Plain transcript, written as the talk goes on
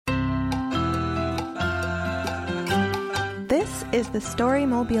is the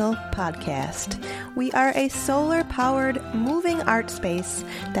Storymobile Podcast. We are a solar-powered moving art space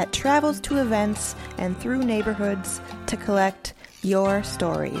that travels to events and through neighborhoods to collect your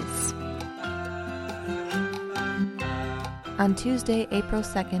stories. On Tuesday, April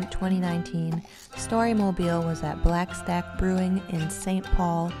 2nd, 2019, Storymobile was at Black Stack Brewing in St.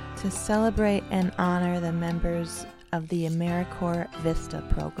 Paul to celebrate and honor the members of the AmeriCorps Vista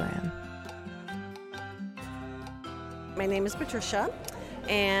program. My name is Patricia,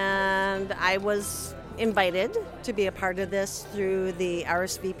 and I was invited to be a part of this through the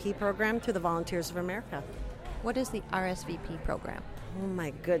RSVP program through the Volunteers of America. What is the RSVP program? Oh my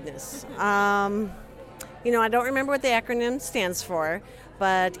goodness. I don't remember what the acronym stands for,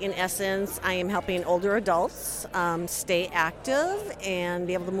 but in essence, I am helping older adults stay active and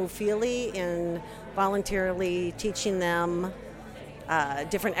be able to move freely in voluntarily teaching them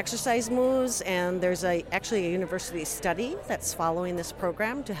different exercise moves. And there's actually a university study that's following this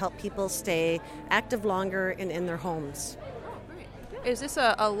program to help people stay active longer and in their homes. Is this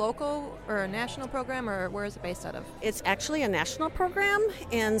a local or a national program, or where is it based out of? It's actually a national program,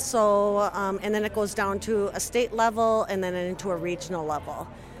 and so and then it goes down to a state level and then into a regional level.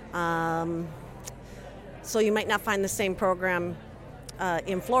 So you might not find the same program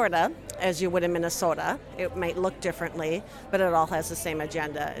in Florida as you would in Minnesota. It might look differently, but it all has the same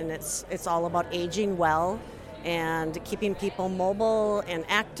agenda, and it's all about aging well and keeping people mobile and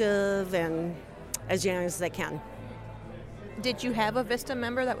active and as young as they can. Did you have a VISTA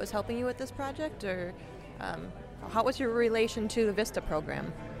member that was helping you with this project, or how was your relation to the VISTA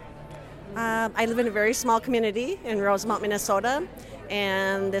program? I live in a very small community in Rosemount, Minnesota,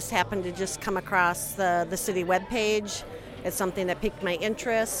 and this happened to just come across the city webpage. It's something that piqued my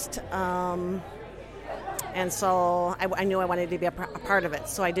interest, and so I knew I wanted to be a part of it.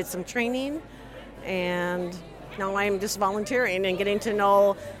 So I did some training, and now I'm just volunteering and getting to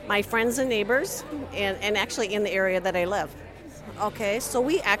know my friends and neighbors, and actually in the area that I live. Okay, so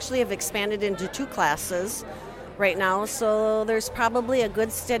we actually have expanded into 2 classes right now, so there's probably a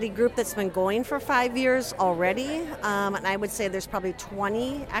good steady group that's been going for 5 years already, and I would say there's probably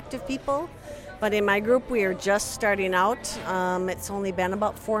 20 active people. But in my group, we are just starting out. It's only been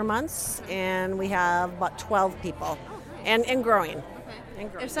about 4 months, and we have about 12 people, and growing.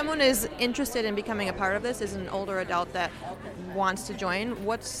 If someone is interested in becoming a part of this, is an older adult that wants to join,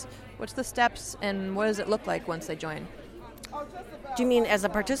 what's the steps and what does it look like once they join? Do you mean as a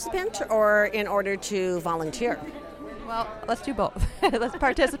participant or in order to volunteer? Well, let's do both. Let's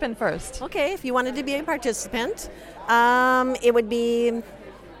participant first. Okay, if you wanted to be a participant, it would be...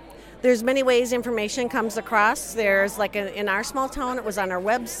 There's many ways information comes across. There's in our small town, it was on our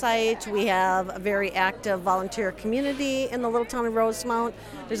website. We have a very active volunteer community in the little town of Rosemount.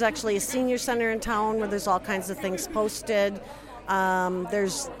 There's actually a senior center in town where there's all kinds of things posted.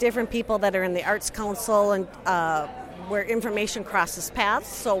 There's different people that are in the Arts Council and where information crosses paths,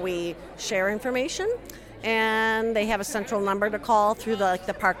 so we share information. And they have a central number to call through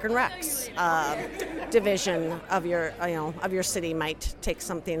the Park and Recs division of your city might take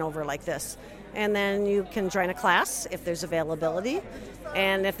something over like this. And then you can join a class if there's availability.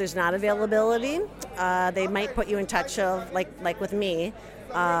 And if there's not availability, they might put you in touch of, like with me,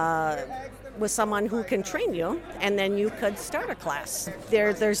 with someone who can train you, and then you could start a class.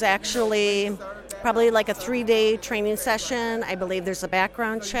 There's actually probably like a 3-day training session. I believe there's a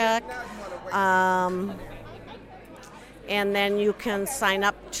background check. And then you can sign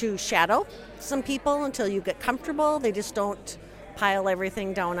up to shadow some people until you get comfortable. They just don't pile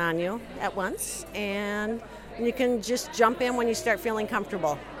everything down on you at once. And you can just jump in when you start feeling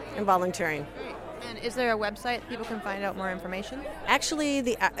comfortable in volunteering. And is there a website people can find out more information? Actually,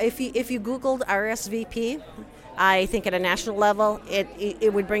 if you Googled RSVP, I think at a national level,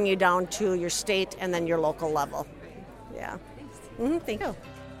 it would bring you down to your state and then your local level. Yeah. Thank you.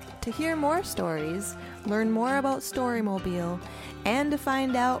 To hear more stories, learn more about Storymobile, and to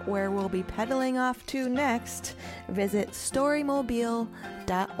find out where we'll be pedaling off to next, visit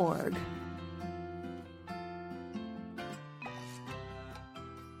storymobile.org.